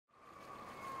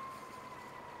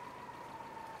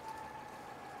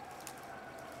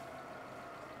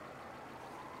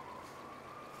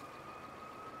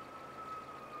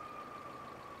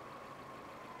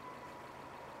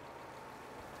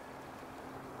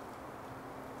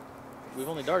we've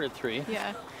only darted 3.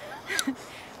 Yeah.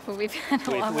 But we've had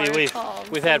a lot more calls.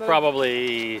 We've had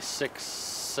probably 6,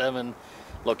 7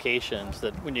 locations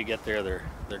that when you get there,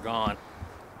 they're gone.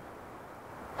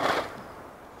 I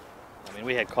mean,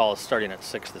 we had calls starting at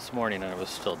 6 this morning and it was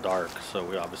still dark, so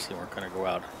we obviously weren't going to go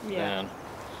out then.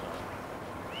 So.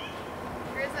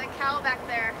 There's a cow back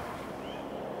there.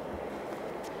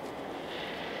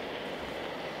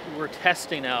 We're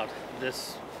testing out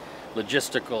this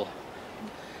logistical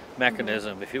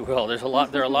mechanism, if you will. There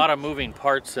are a lot of moving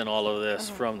parts in all of this,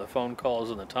 from the phone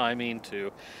calls and the timing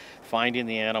to finding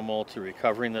the animal to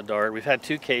recovering the dart. We've had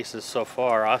 2 cases so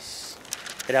far.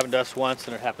 It happened to us once,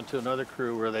 and it happened to another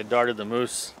crew where they darted the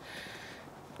moose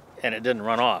and it didn't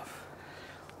run off.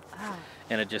 Oh.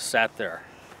 And it just sat there.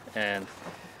 And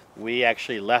we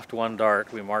actually left one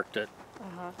dart, we marked it,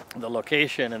 the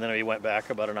location, and then we went back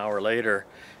about an hour later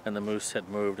and the moose had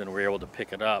moved and we were able to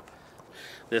pick it up.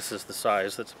 This is the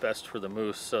size that's best for the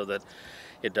moose so that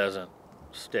it doesn't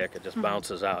stick, it just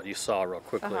bounces out. You saw real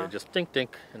quickly, it just dink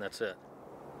dink, and that's it.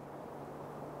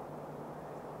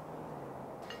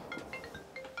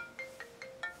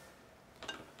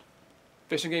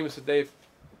 Fishing game, Mr. Dave.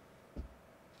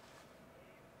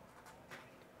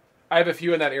 I have a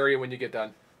few in that area when you get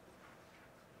done.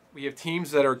 We have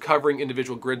teams that are covering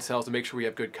individual grid cells to make sure we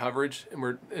have good coverage,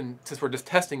 and since we're just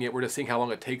testing it, we're just seeing how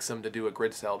long it takes them to do a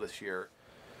grid cell this year.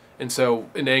 And so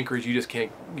in Anchorage, you just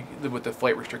can't, with the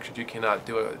flight restrictions, you cannot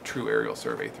do a true aerial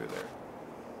survey through there.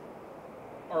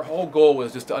 Our whole goal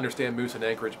was just to understand moose in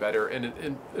Anchorage better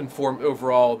and inform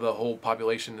overall the whole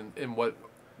population and what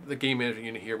the game management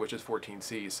unit here, which is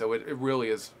 14C. So it really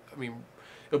is, I mean,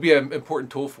 it'll be an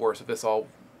important tool for us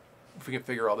if we can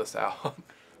figure all this out.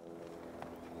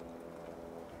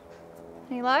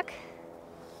 Any luck?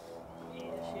 Yeah,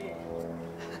 she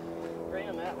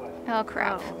ran that way. Oh,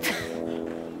 crap.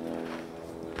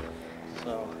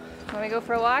 So. Want me to go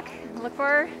for a walk and look for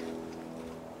her?